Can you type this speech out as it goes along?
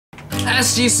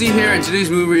SGC here, and today's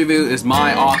movie review is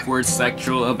My Awkward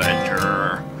Sexual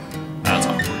Adventure. That's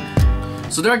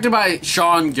awkward. So directed by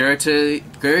Sean Garrity.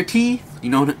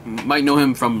 You might know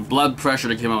him from Blood Pressure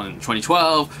that came out in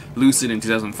 2012, Lucid in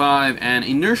 2005, and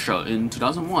Inertia in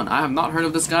 2001. I have not heard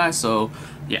of this guy, so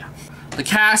yeah. The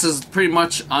cast is pretty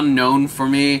much unknown for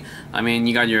me. I mean,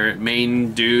 you got your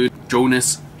main dude,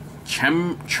 Jonas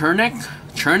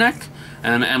Chernick, and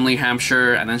then Emily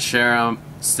Hampshire, and then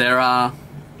Sarah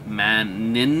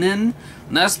Manninen.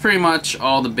 And that's pretty much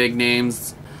all the big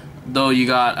names. Though you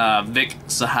got Vik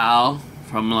Sahay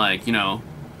from, like, you know,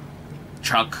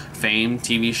 Chuck fame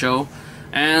TV show.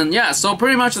 And yeah, so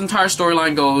pretty much the entire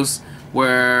storyline goes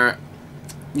where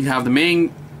you have the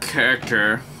main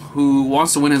character who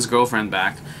wants to win his girlfriend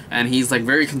back, and he's like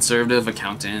very conservative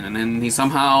accountant, and then he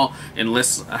somehow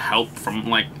enlists help from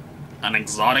like an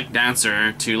exotic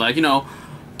dancer to, like, you know,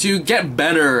 to get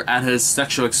better at his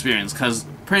sexual experience, because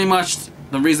pretty much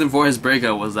the reason for his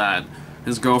breakup was that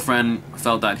his girlfriend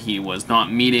felt that he was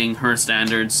not meeting her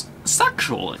standards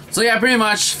sexually. So yeah, pretty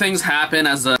much things happen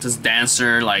as this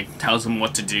dancer like tells him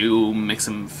what to do, makes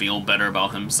him feel better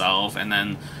about himself, and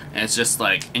then it's just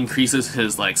like increases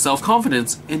his like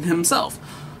self-confidence in himself.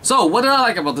 So what did I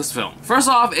like about this film? First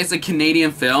off, it's a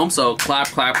Canadian film, so clap,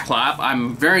 clap, clap.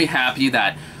 I'm very happy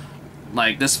that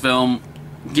like this film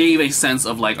gave a sense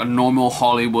of like a normal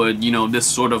Hollywood, you know, this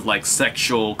sort of like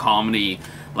sexual comedy,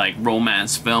 like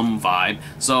romance film vibe.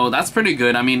 So that's pretty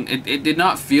good. I mean, it did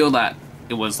not feel that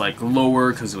it was like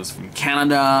lower because it was from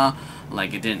Canada.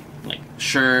 Like it didn't, like,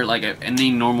 sure, like any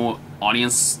normal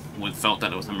audience would felt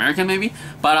that it was American maybe.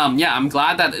 But yeah, I'm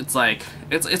glad that it's like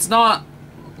it's not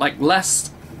like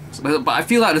less, but I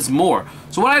feel that it's more.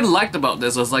 So what I liked about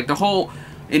this was like the whole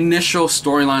initial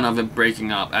storyline of it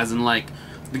breaking up, as in like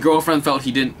the girlfriend felt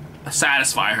he didn't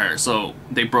satisfy her, so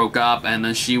they broke up, and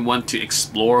then she went to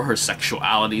explore her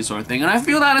sexuality sort of thing. And I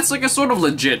feel that it's like a sort of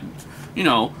legit, you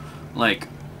know, like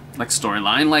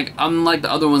storyline, like unlike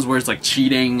the other ones where it's like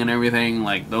cheating and everything,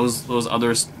 like those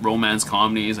other romance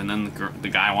comedies, and then the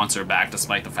guy wants her back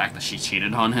despite the fact that she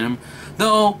cheated on him.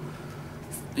 Though,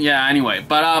 yeah, anyway,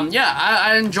 but yeah,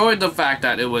 I enjoyed the fact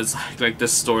that it was like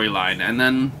this storyline, and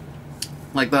then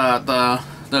like the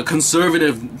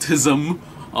conservatism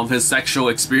of his sexual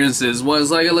experiences was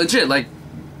like a legit, like,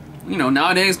 you know,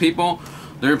 nowadays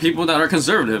there are people that are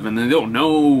conservative and they don't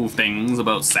know things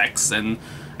about sex, and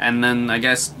then I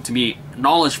guess to be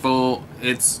knowledgeable,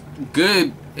 it's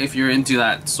good if you're into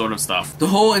that sort of stuff. The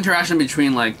whole interaction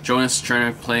between like Jonas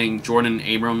Chernick playing Jordan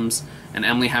Abrams and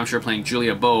Emily Hampshire playing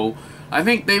Julia Bow, I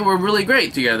think they were really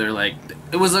great together. Like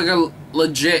it was like a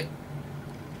legit,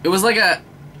 it was like a,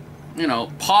 you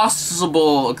know,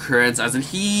 possible occurrence, as in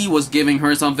he was giving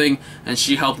her something and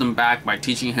she helped him back by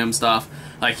teaching him stuff.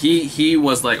 Like he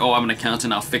was like, oh, I'm an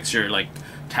accountant, I'll fix your like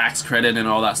tax credit and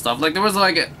all that stuff. Like there was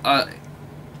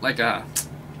like a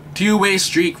two-way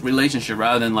streak relationship,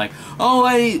 rather than like, oh,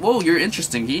 whoa, you're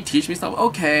interesting, can you teach me stuff?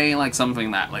 Okay, like something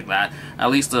like that.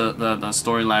 At least the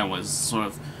storyline was sort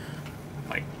of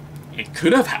like, it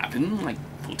could have happened, like,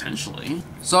 potentially.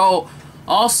 So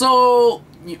also,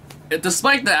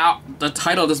 despite the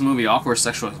title of this movie, Awkward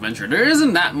Sexual Adventure, there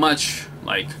isn't that much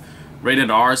like rated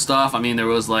R stuff. I mean, there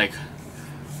was like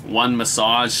one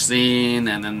massage scene,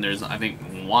 and then there's, I think,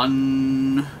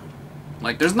 one,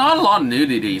 like, there's not a lot of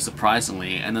nudity,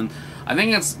 surprisingly, and then I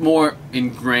think it's more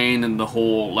ingrained in the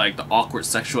whole, like, the awkward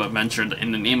sexual adventure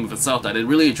in the name of itself, that it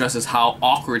really addresses how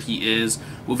awkward he is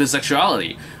with his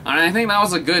sexuality. And I think that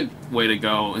was a good way to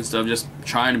go, instead of just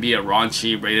trying to be a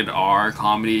raunchy, rated R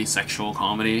comedy, sexual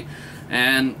comedy.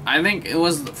 And I think it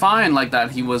was fine like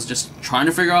that. He was just trying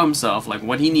to figure out himself, like,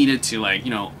 what he needed to, like,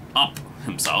 you know, up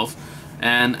himself.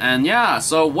 And yeah,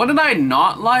 so what did I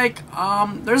not like?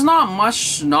 There's not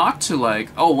much not to like.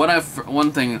 Oh,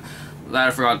 one thing that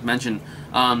I forgot to mention,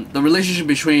 the relationship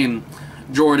between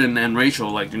Jordan and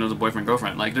Rachel, like, you know, the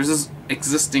boyfriend-girlfriend, like, there's this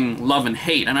existing love and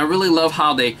hate, and I really love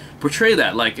how they portray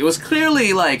that. Like, it was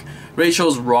clearly, like,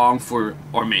 Rachel's wrong for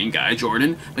our main guy,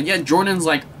 Jordan, but yet Jordan's,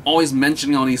 like, always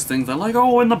mentioning all these things that, like,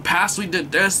 oh, in the past we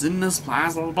did this, in this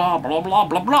past, blah, blah, blah, blah,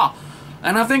 blah, blah.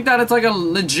 And I think that it's, like, a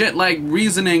legit, like,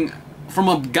 reasoning from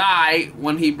a guy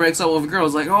when he breaks up with a girl.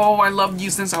 It's like, oh, I loved you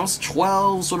since I was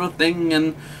 12, sort of thing.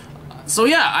 And so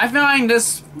yeah, I find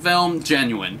this film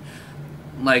genuine.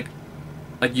 Like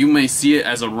you may see it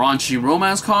as a raunchy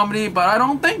romance comedy, but I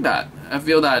don't think that. I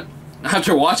feel that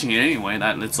after watching it anyway,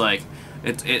 that it's like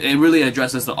it really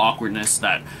addresses the awkwardness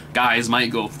that guys might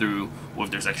go through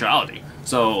with their sexuality.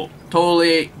 So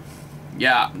totally,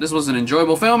 yeah, this was an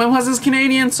enjoyable film. And plus it's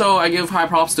Canadian, so I give high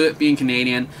props to it being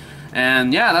Canadian.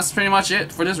 And yeah, that's pretty much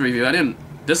it for this review. I didn't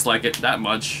dislike it that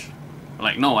much.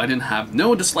 Like, no, I didn't have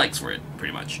no dislikes for it,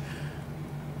 pretty much.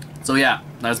 So yeah,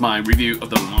 that's my review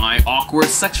of my awkward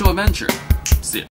sexual adventure. See ya.